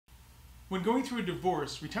When going through a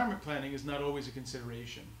divorce, retirement planning is not always a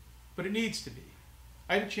consideration, but it needs to be.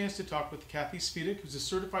 I had a chance to talk with Kathy Spitak, who's a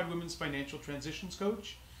certified women's financial transitions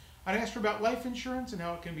coach. I asked her about life insurance and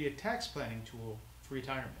how it can be a tax planning tool for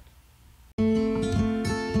retirement.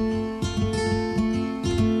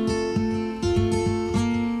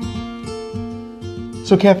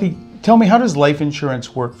 So Kathy, tell me, how does life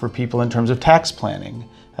insurance work for people in terms of tax planning?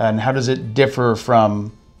 And how does it differ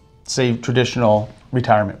from, say, traditional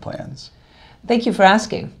retirement plans? Thank you for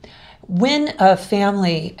asking. When a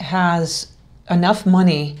family has enough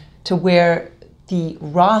money to where the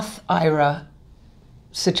Roth IRA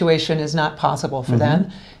situation is not possible for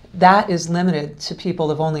them, that is limited to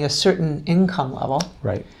people of only a certain income level.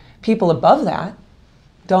 Right. People above that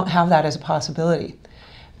don't have that as a possibility.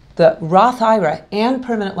 The Roth IRA and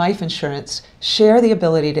permanent life insurance share the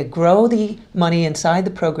ability to grow the money inside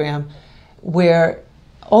the program, where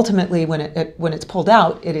ultimately when it's pulled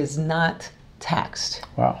out, it is not taxed.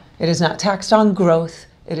 Wow. It is not taxed on growth.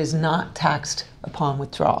 It is not taxed upon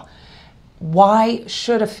withdrawal. Why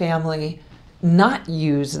should a family not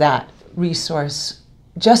use that resource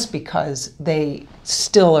just because it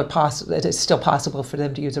is still possible for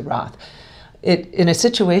them to use a Roth? In a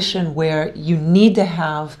situation where you need to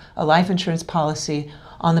have a life insurance policy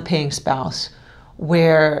on the paying spouse,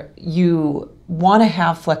 where you want to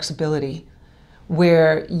have flexibility,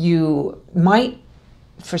 where you might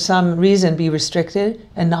for some reason be restricted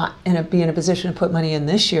and not be in a position to put money in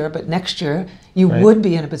this year, but next year you would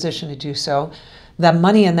be in a position to do so. The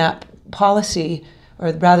money in that policy,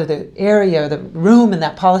 or rather the area, the room in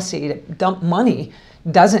that policy to dump money,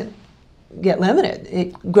 doesn't get limited.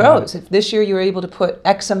 It grows. If this year you're able to put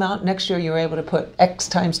X amount, next year you're able to put X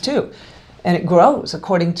times 2. And it grows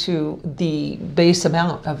according to the base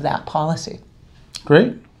amount of that policy.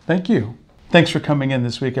 Great. Thank you. Thanks for coming in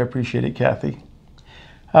this week. I appreciate it, Kathy.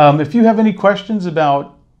 If you have any questions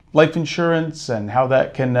about life insurance and how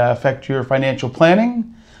that can affect your financial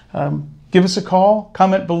planning, give us a call,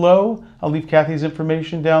 comment below. I'll leave Kathy's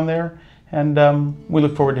information down there, and we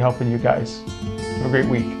look forward to helping you guys. Have a great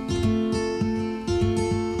week.